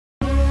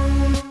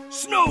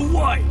Snow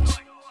White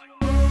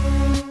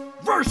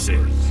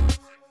versus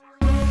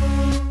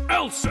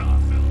ELSA.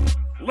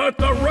 Let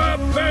the rap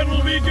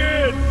battle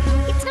begin!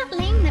 It's not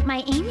lame that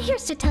my aim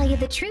here's to tell you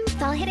the truth.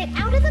 I'll hit it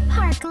out of the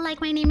park like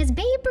my name is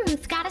Babe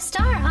Ruth. Got a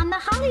star on the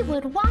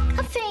Hollywood Walk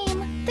of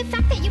Fame. The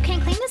fact that you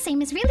can't claim the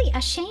same is really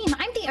a shame.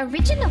 I'm the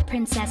original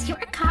princess, you're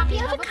a copy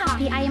of a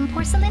copy. I am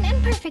porcelain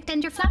and perfect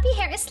and your floppy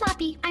hair is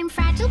sloppy. I'm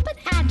fragile but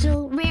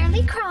agile,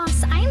 rarely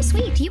cross. I am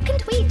sweet, you can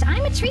tweet,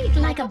 I'm a treat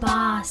like a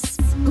boss.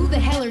 Who the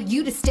hell are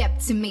you to step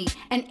to me?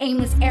 An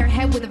aimless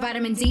airhead with a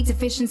vitamin D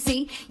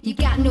deficiency? You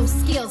got no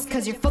skills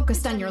cause you're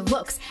focused on your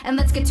looks. And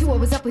let's get to what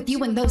was up with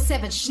you and those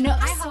 7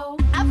 schnooks.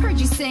 I've heard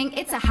you sing,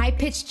 it's a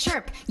high-pitched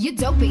chirp. You're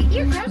dopey,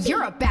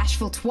 you're a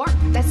bashful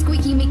twerp. That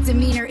squeaky meek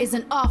demeanor is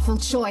an awful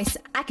choice.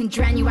 I can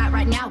drown you out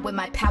right now with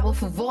my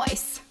powerful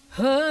voice.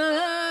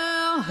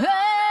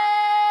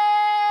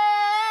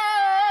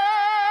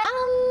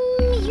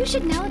 You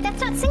should know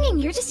that's not singing,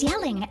 you're just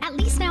yelling. At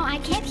least now I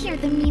can't hear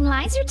the mean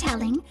lies you're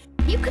telling.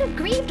 You could have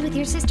grieved with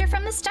your sister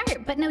from the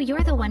start, but no,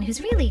 you're the one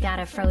who's really got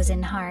a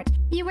frozen heart.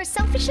 You were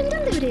selfish and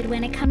deluded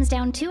when it comes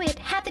down to it.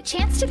 Had the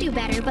chance to do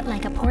better, but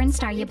like a porn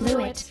star you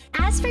blew it.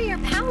 As for your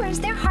powers,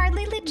 they're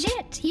hardly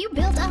legit. You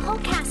built a whole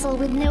castle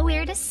with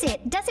nowhere to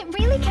sit. Does it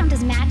really count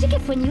as magic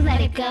if when you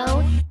let it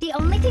go? The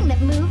only thing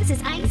that moves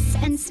is ice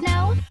and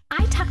snow.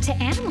 I talk to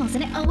animals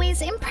and it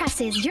always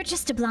impresses. You're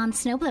just a blonde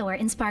snowblower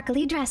in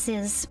sparkly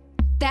dresses.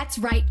 That's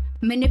right,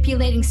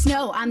 manipulating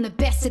snow. I'm the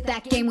best at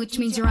that game, which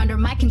means you're under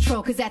my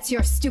control, cause that's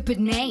your stupid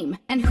name.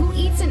 And who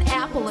eats an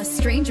apple a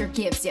stranger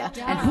gives ya?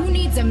 And who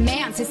needs a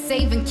man to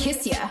save and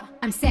kiss ya?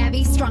 I'm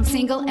savvy, strong,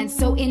 single, and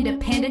so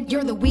independent.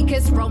 You're the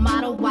weakest role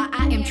model, why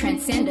I am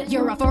transcendent.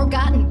 You're a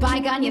forgotten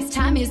bygone, yes,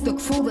 time is the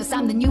cruelest.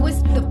 I'm the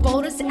newest, the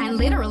boldest, and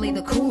literally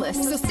the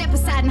coolest. So step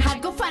aside and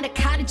hide, go find a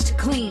cottage to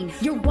clean.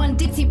 You're one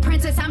ditzy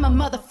princess, I'm a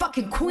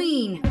motherfucking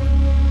queen.